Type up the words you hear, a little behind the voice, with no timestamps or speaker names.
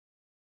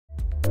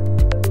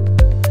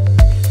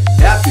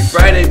Happy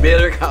Friday,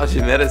 Baylor College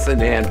of Medicine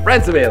and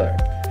friends of Baylor.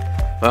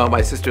 Well,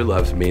 my sister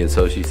loves me, and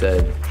so she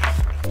said,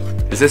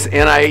 is this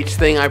NIH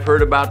thing I've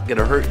heard about going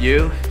to hurt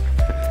you?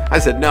 I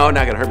said, no,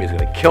 not going to hurt me. It's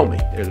going to kill me.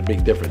 There's a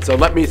big difference. So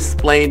let me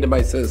explain to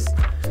my sis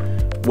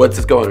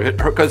what's going on.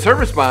 Because her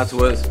response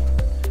was,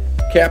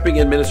 capping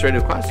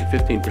administrative costs at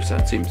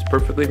 15% seems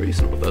perfectly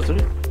reasonable,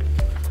 doesn't it?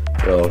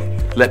 Well,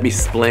 let me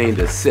explain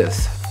to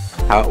sis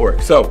how it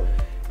works. So,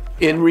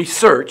 in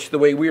research, the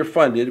way we are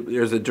funded,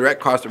 there's a direct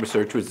cost of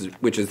research,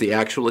 which is the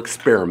actual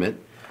experiment,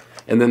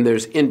 and then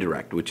there's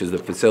indirect, which is the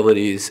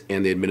facilities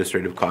and the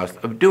administrative cost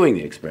of doing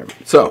the experiment.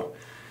 So,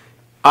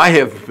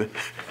 I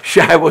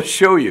will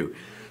show you.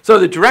 So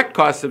the direct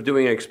cost of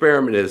doing an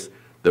experiment is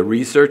the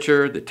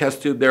researcher, the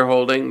test tube they're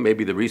holding,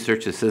 maybe the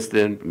research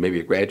assistant, maybe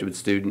a graduate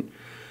student,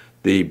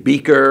 the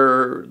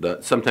beaker, the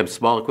sometimes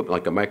small equipment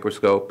like a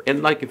microscope,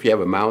 and like if you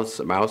have a mouse,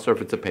 or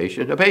if it's a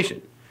patient, a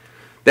patient.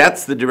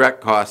 That's the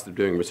direct cost of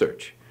doing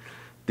research.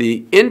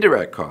 The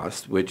indirect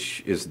cost,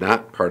 which is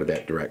not part of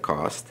that direct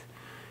cost,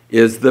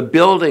 is the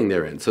building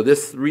they're in. So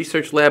this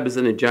research lab is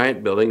in a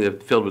giant building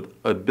that's filled with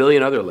a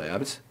billion other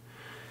labs.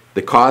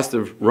 The cost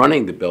of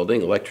running the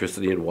building,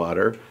 electricity and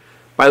water.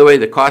 By the way,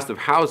 the cost of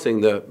housing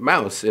the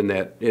mouse in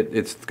that,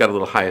 it's got a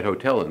little Hyatt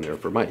hotel in there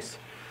for mice.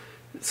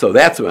 So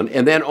that's one.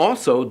 And then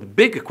also the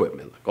big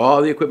equipment, like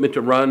all the equipment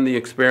to run the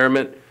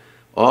experiment,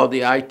 all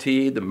the IT,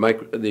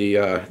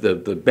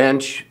 the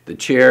bench, the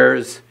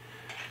chairs,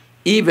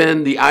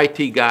 even the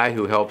IT guy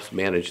who helps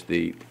manage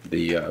the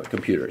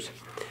computers.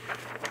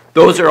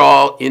 Those are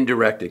all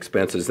indirect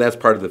expenses. That's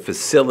part of the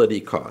facility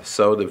cost.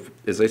 So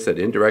as I said,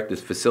 indirect is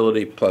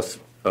facility plus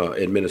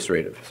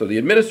administrative. So the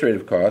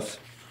administrative costs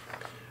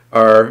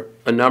are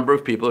a number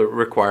of people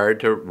required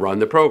to run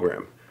the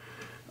program.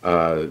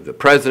 The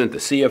president, the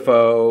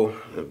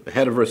CFO, the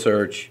head of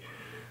research,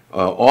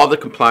 all the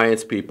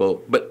compliance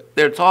people, but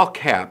it's all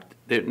capped.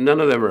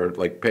 None of them are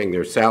like paying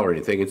their salary or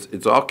anything.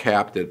 It's all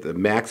capped at the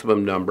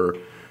maximum number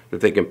that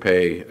they can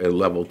pay a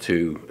level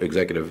 2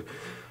 executive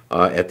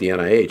at the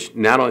NIH.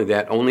 Not only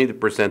that, only the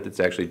percent that's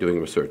actually doing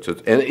research. So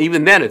and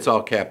even then, it's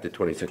all capped at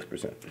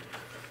 26%.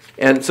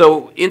 And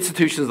so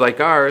institutions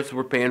like ours,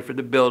 we're paying for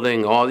the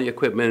building, all the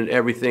equipment,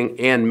 everything,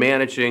 and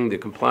managing the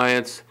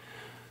compliance,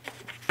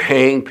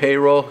 paying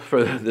payroll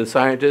for the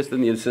scientist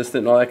and the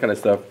assistant and all that kind of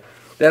stuff.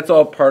 That's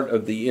all part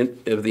of the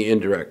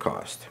indirect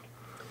cost.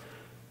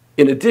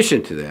 In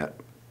addition to that,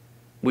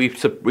 we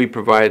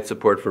provide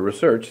support for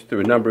research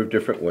through a number of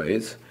different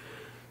ways.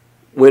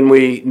 When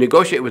we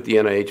negotiate with the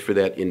NIH for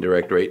that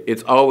indirect rate,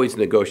 it's always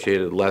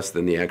negotiated less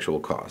than the actual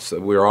cost. So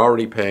we're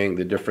already paying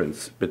the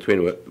difference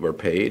between what we're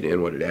paid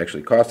and what it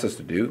actually costs us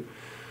to do.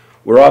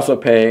 We're also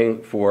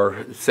paying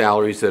for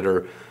salaries that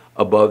are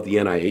above the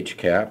NIH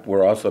cap.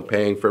 We're also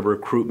paying for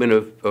recruitment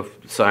of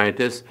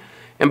scientists.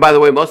 And by the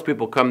way, most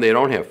people come, they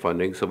don't have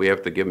funding, so we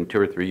have to give them 2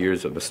 or 3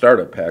 years of a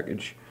startup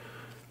package.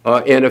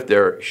 And if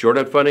they're short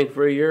on funding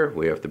for a year,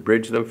 we have to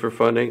bridge them for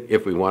funding.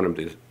 If we want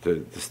them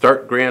to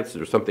start grants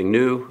or something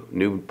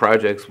new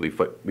projects, we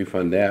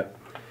fund that.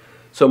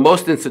 So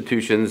most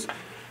institutions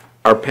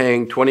are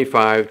paying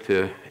 25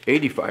 to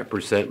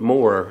 85%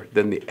 more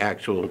than the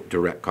actual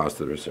direct cost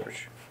of the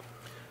research.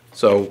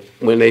 So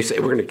when they say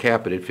we're going to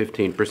cap it at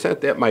 15%,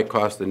 that might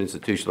cost an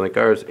institution like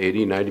ours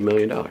 $80, $90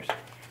 million.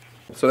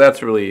 So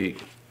that's really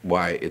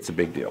why it's a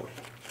big deal.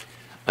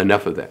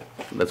 Enough of that.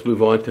 Let's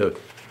move on to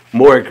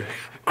more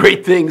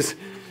great things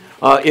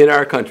in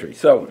our country.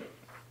 So,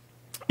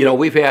 you know,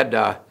 we've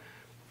had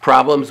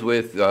problems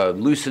with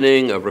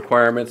loosening of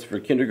requirements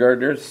for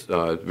kindergartners,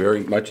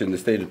 very much in the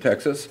state of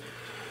Texas.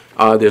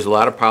 There's a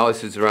lot of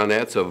policies around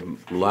that, so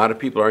a lot of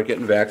people aren't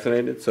getting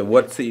vaccinated. So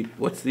what's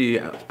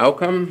the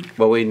outcome?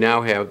 Well, we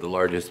now have the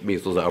largest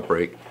measles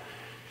outbreak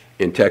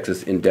in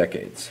Texas in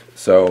decades.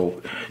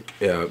 So,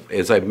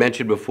 as I've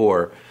mentioned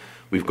before,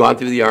 we've gone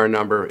through the R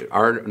number.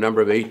 R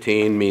number of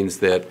 18 means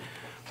that,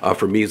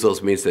 for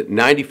measles, means that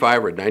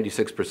 95 or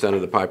 96%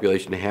 of the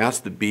population has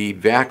to be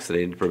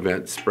vaccinated to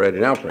prevent spread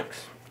and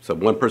outbreaks. So if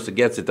one person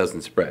gets it,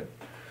 doesn't spread.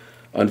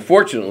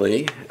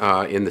 Unfortunately,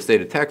 in the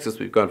state of Texas,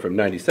 we've gone from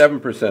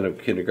 97% of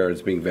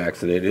kindergartens being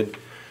vaccinated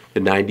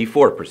to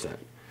 94%.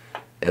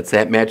 That's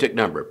that magic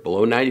number.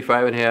 Below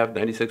 95.5%,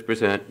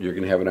 96%, you're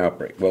going to have an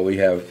outbreak. Well, we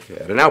have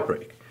had an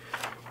outbreak.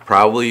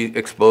 Probably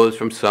exposed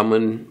from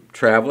someone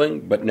traveling,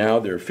 but now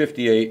there are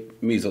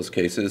 58 measles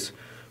cases,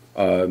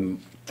 13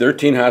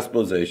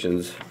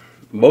 hospitalizations.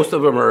 Most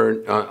of them are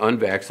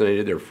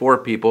unvaccinated. There are 4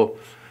 people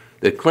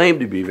that claim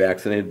to be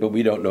vaccinated, but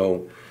we don't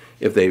know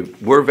if they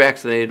were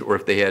vaccinated or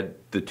if they had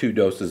the 2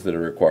 doses that are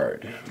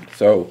required.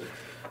 So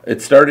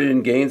it started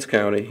in Gaines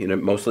County,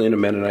 mostly in a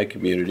Mennonite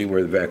community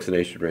where the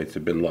vaccination rates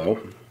have been low.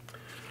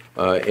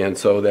 And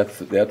so that's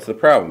the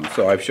problem.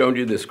 So I've shown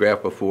you this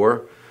graph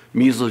before.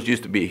 Measles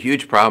used to be a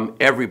huge problem.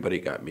 Everybody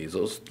got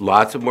measles.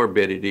 Lots of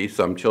morbidity.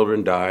 Some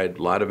children died.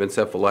 A lot of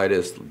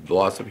encephalitis,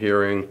 loss of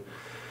hearing,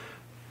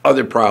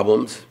 other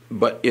problems.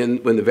 But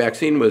when the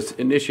vaccine was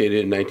initiated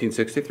in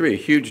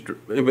 1963,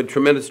 a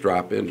tremendous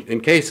drop in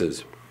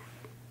cases.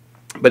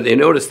 But they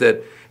noticed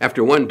that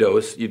after 1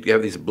 dose, you'd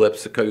have these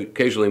blips.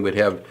 Occasionally we'd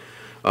have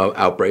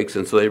outbreaks,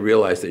 and so they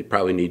realized they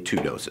probably need 2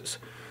 doses.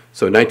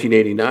 So in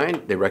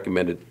 1989, they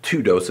recommended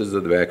 2 doses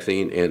of the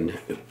vaccine, and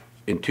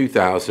in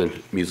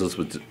 2000, measles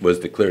was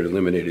declared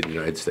eliminated in the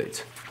United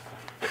States,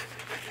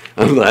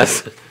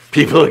 unless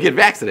people get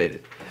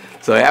vaccinated.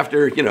 So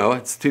after,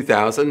 it's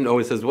 2000,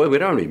 nobody says, well, we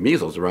don't need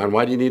measles around.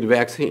 Why do you need a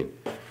vaccine?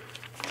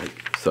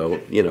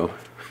 So,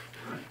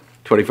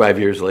 25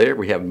 years later,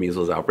 we have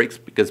measles outbreaks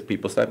because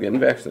people stopped getting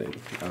vaccinated.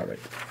 All right.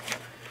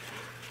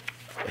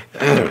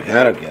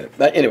 I don't get it.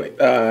 But anyway,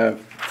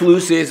 flu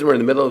season, we're in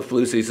the middle of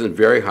flu season,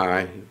 very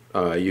high.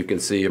 You can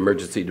see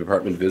emergency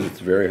department visits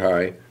very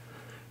high.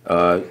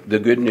 The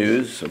good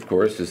news, of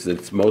course, is that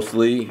it's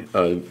mostly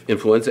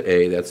influenza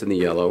A, that's in the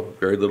yellow,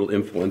 very little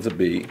influenza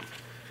B.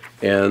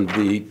 And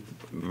the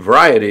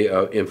variety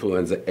of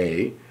influenza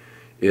A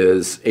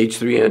is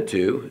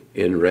H3N2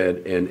 in red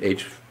and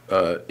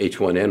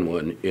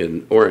H1N1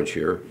 in orange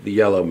here. The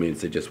yellow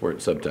means they just weren't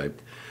subtyped,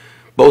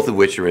 both of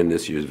which are in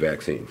this year's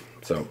vaccine.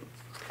 So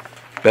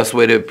best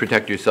way to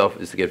protect yourself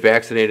is to get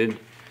vaccinated.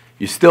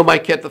 You still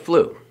might get the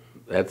flu.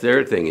 That's the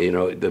other thing.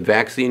 The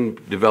vaccine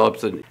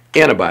develops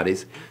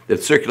antibodies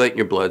that circulate in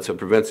your blood, so it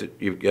prevents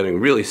you getting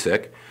really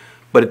sick,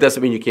 but it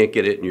doesn't mean you can't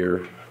get it in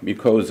your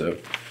mucosa.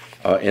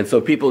 And so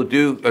people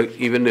do,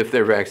 even if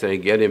they're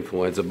vaccinated, get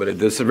influenza, but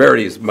the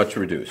severity is much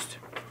reduced.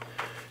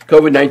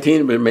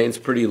 COVID-19 remains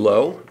pretty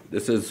low.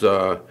 This is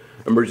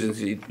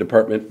emergency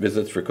department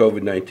visits for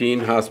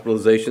COVID-19.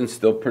 Hospitalizations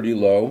still pretty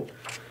low.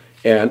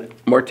 And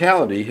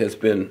mortality has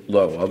been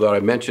low, although I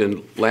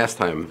mentioned last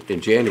time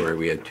in January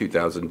we had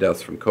 2,000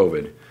 deaths from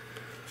COVID.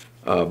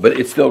 But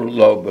it's still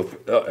low,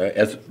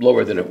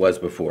 lower than it was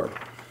before.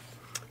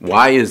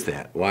 Why is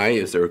that? Why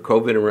is there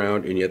COVID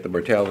around and yet the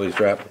mortality is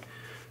dropped?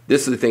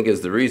 This, I think,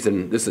 is the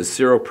reason. This is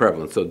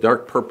seroprevalence. So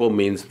dark purple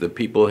means that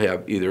people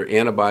have either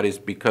antibodies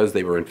because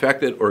they were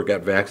infected or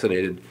got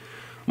vaccinated.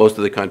 Most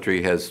of the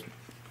country has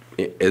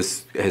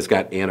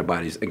got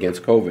antibodies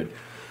against COVID.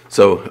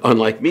 So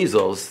unlike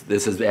measles,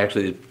 this is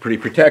actually pretty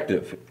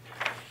protective.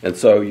 And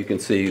so you can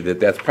see that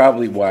that's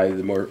probably why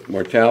the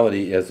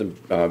mortality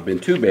hasn't been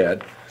too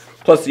bad.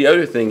 Plus the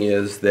other thing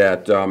is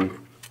that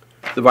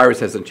the virus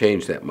hasn't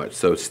changed that much.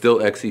 So still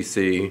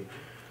XEC,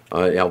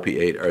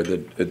 LP8 are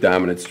the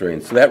dominant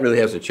strains. So that really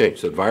hasn't changed.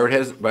 So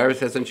the virus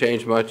hasn't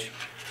changed much.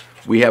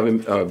 We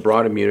have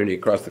broad immunity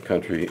across the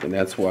country, and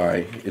that's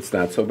why it's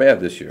not so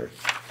bad this year.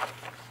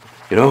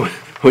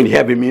 When you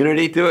have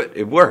immunity to it,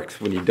 it works.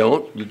 When you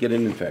don't, you get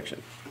an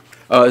infection.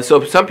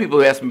 So some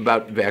people ask me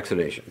about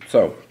vaccination.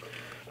 So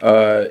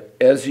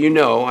as you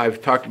know,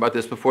 I've talked about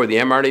this before, the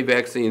mRNA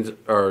vaccines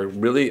are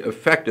really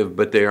effective,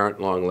 but they aren't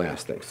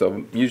long-lasting.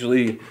 So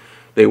usually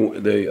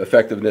the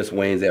effectiveness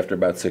wanes after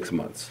about 6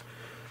 months.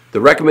 The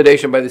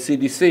recommendation by the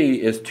CDC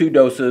is 2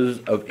 doses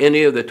of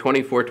any of the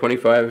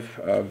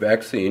 24-25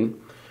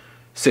 vaccine,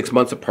 6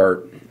 months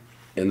apart.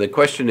 And the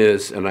question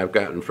is, and I've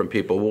gotten from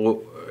people,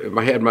 well, if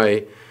I had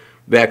my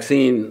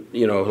vaccine,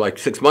 like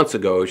 6 months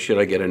ago, should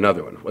I get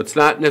another one? Well, it's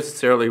not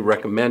necessarily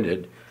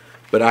recommended,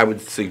 but I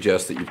would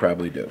suggest that you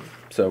probably do.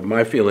 So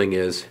my feeling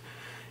is,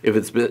 if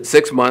it's been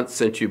 6 months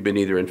since you've been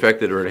either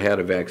infected or had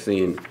a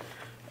vaccine,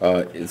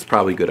 it's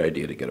probably a good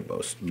idea to get a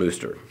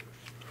booster.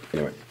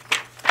 Anyway,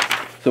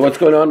 so what's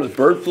going on with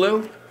bird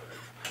flu?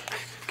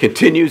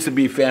 Continues to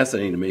be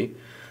fascinating to me.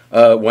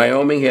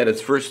 Wyoming had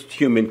its first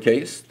human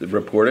case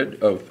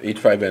reported of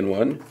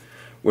H5N1.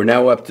 We're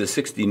now up to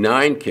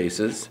 69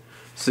 cases,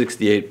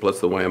 68 plus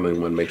the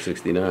Wyoming one makes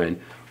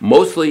 69,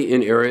 mostly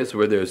in areas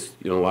where there's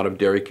a lot of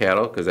dairy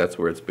cattle, because that's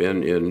where it's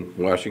been in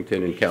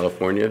Washington and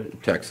California,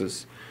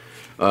 Texas,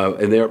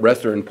 and the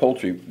rest are in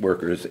poultry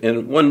workers.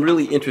 And one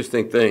really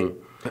interesting thing,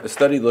 a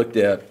study looked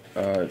at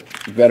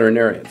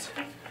veterinarians,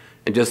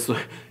 and just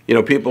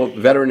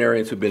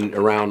veterinarians who've been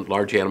around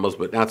large animals,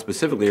 but not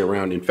specifically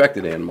around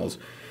infected animals,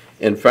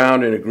 and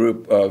found in a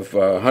group of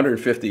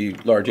 150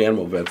 large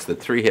animal vets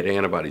that 3 had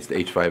antibodies to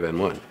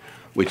H5N1,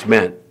 which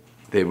meant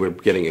they were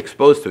getting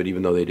exposed to it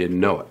even though they didn't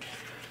know it.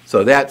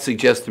 So that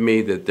suggests to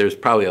me that there's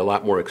probably a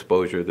lot more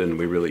exposure than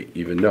we really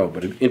even know,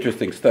 but an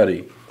interesting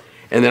study.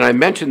 And then I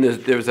mentioned there's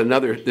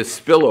this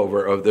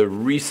spillover of the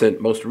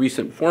most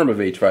recent form of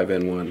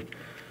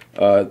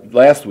H5N1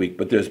 last week,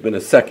 but there's been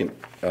a second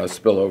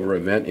spillover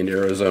event in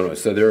Arizona.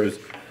 So there was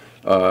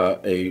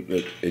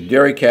a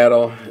dairy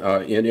cattle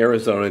in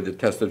Arizona that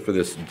tested for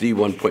this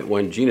D1.1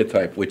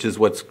 genotype, which is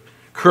what's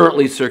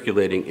currently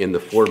circulating in the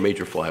 4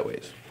 major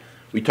flyways.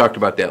 We talked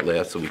about that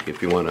last week.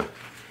 If you want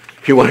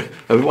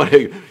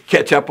to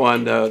catch up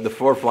on the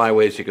 4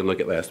 flyways, you can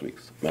look at last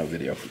week's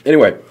video.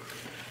 Anyway,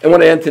 I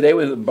want to end today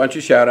with a bunch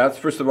of shout-outs.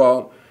 First of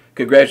all,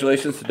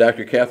 congratulations to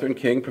Dr. Catherine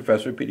King,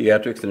 Professor of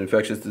Pediatrics and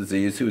Infectious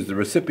Disease, who is the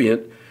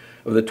recipient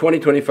of the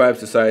 2025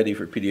 Society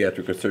for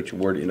Pediatric Research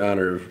Award in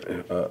honor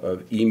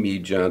of E.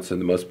 Mead Johnson,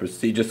 the most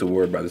prestigious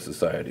award by the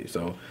Society.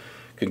 So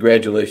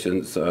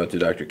congratulations to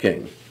Dr.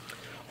 King.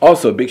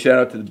 Also, a big shout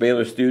out to the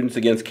Baylor Students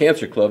Against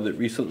Cancer Club that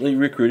recently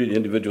recruited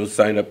individuals to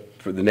sign up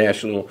for the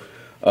National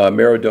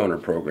Marrow Donor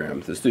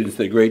Program. The students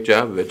did a great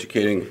job of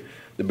educating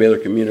the Baylor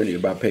community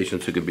about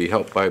patients who could be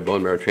helped by a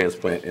bone marrow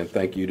transplant, and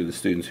thank you to the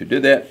students who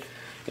did that.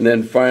 And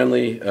then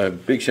finally, a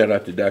big shout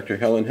out to Dr.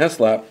 Helen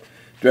Heslop,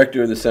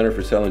 Director of the Center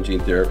for Cell and Gene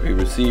Therapy, who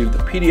received the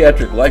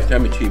Pediatric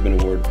Lifetime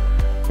Achievement Award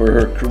for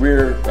her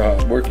career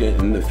working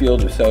in the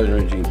field of cellular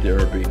and gene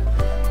therapy.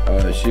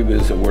 She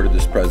was awarded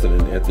this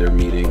president at their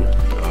meeting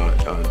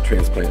on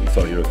transplant and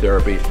cellular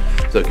therapy.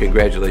 So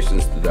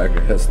congratulations to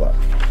Dr. Heslop.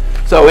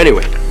 So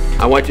anyway,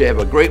 I want you to have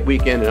a great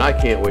weekend, and I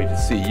can't wait to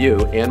see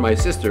you and my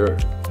sister,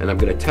 and I'm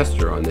going to test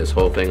her on this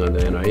whole thing on the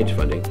NIH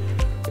funding.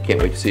 I can't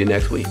wait to see you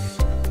next week.